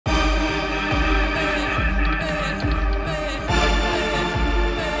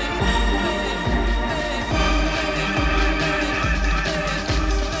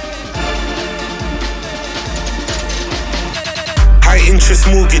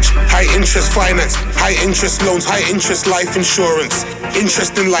mortgage, high interest finance, high interest loans, high interest life insurance.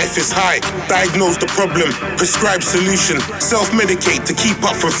 Interest in life is high. Diagnose the problem, prescribe solution. Self-medicate to keep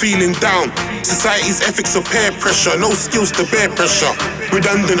up from feeling down. Society's ethics of peer pressure, no skills to bear pressure.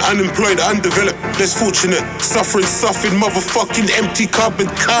 Redundant, unemployed, undeveloped, less fortunate. Suffering, motherfucking empty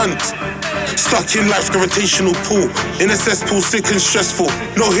cupboard cunt. Stuck in life's gravitational pull, in a cesspool, sick and stressful.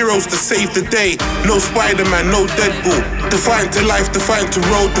 No heroes to save the day, no Spider-Man, no Deadpool. Defiant to life, defiant to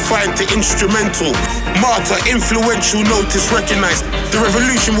road, defiant to instrumental. Martyr, influential, noticed, recognized. The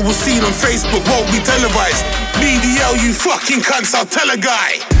revolution we will see on Facebook won't be televised. BDL, you fucking cunts, I'll tell a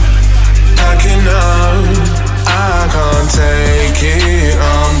guy. Packing up, I can't take it,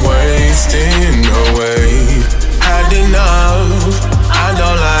 I'm wasting away. Had enough, I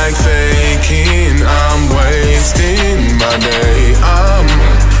don't like faking, I'm wasting my day.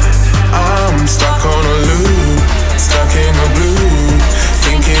 I'm stuck on a loop, stuck in a blue,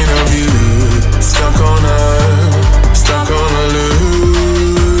 thinking of you. Stuck on a loop, stuck on a loop.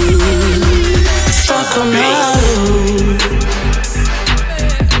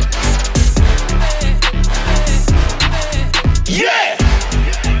 Yeah!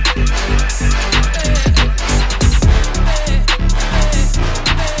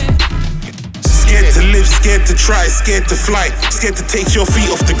 Scared to live, scared to try, scared to fly, scared to take your feet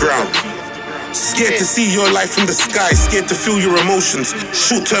off the ground. Scared to see your life from the sky, scared to feel your emotions.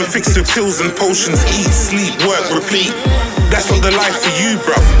 Short-term fix with pills and potions. Eat, sleep, work, repeat. That's not the life for you,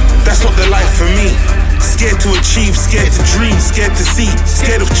 bruv. That's not the life for me. Scared to achieve, scared to dream, scared to see.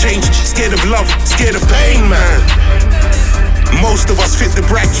 Scared of change, scared of love, scared of pain, man. Most of us fit the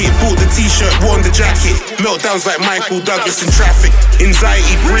bracket, bought the t-shirt, worn the jacket. Meltdowns like Michael Douglas in traffic.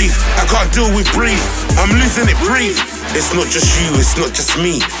 Anxiety, grief, I can't deal with grief. I'm losing it, breathe. It's not just you, it's not just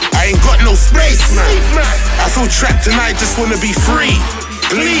me. I ain't got no space, man. I feel trapped and I just wanna be free.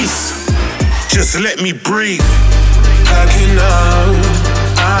 Please, just let me breathe. Packing up,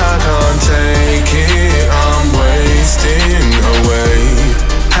 I can't take it, I'm wasting away.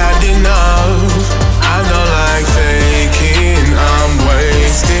 Had enough,